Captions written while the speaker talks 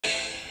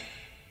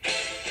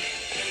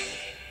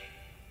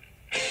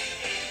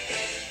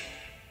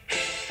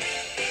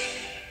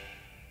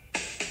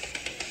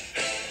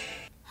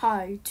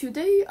Hi,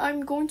 today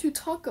I'm going to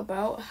talk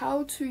about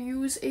how to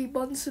use a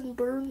Bunsen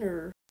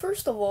burner.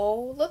 First of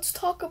all, let's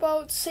talk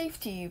about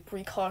safety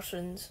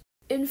precautions.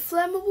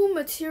 Inflammable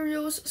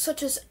materials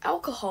such as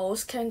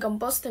alcohols can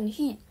combust in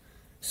heat,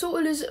 so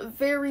it is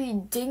very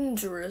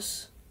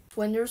dangerous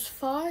when there's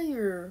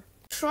fire.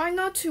 Try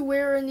not to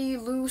wear any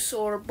loose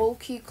or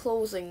bulky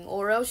clothing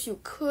or else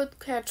you could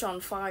catch on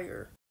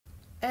fire.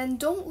 And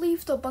don't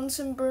leave the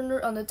Bunsen burner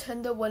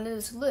unattended when it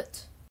is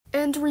lit.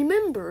 And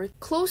remember,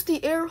 close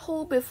the air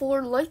hole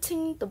before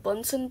lighting the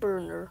Bunsen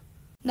burner.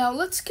 Now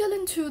let's get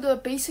into the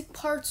basic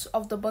parts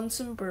of the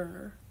Bunsen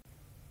burner.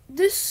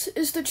 This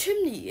is the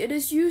chimney. It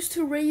is used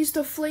to raise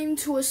the flame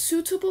to a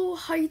suitable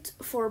height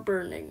for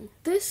burning.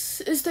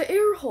 This is the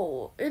air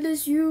hole. It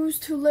is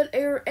used to let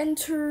air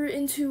enter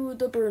into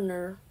the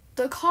burner.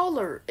 The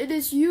collar. It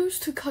is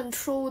used to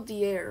control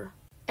the air.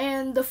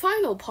 And the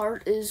final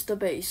part is the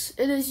base.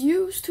 It is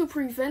used to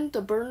prevent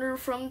the burner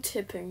from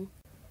tipping.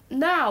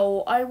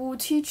 Now, I will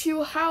teach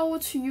you how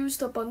to use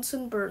the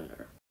Bunsen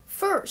burner.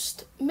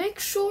 First,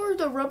 make sure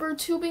the rubber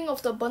tubing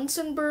of the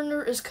Bunsen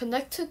burner is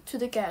connected to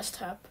the gas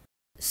tap.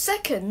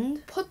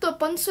 Second, put the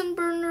Bunsen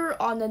burner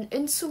on an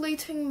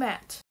insulating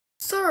mat.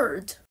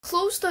 Third,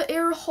 close the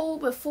air hole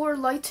before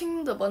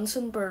lighting the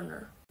Bunsen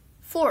burner.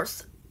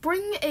 Fourth,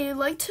 bring a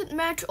lighted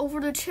match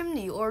over the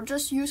chimney or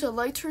just use a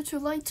lighter to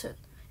light it,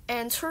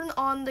 and turn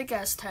on the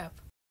gas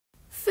tap.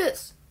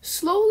 Fifth,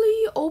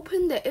 slowly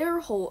open the air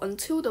hole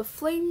until the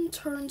flame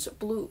turns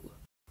blue.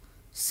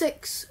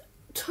 6.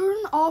 Turn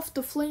off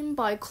the flame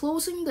by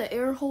closing the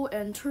air hole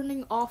and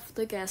turning off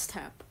the gas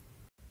tap.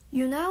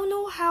 You now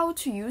know how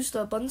to use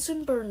the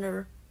Bunsen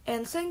burner,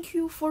 and thank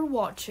you for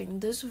watching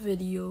this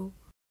video.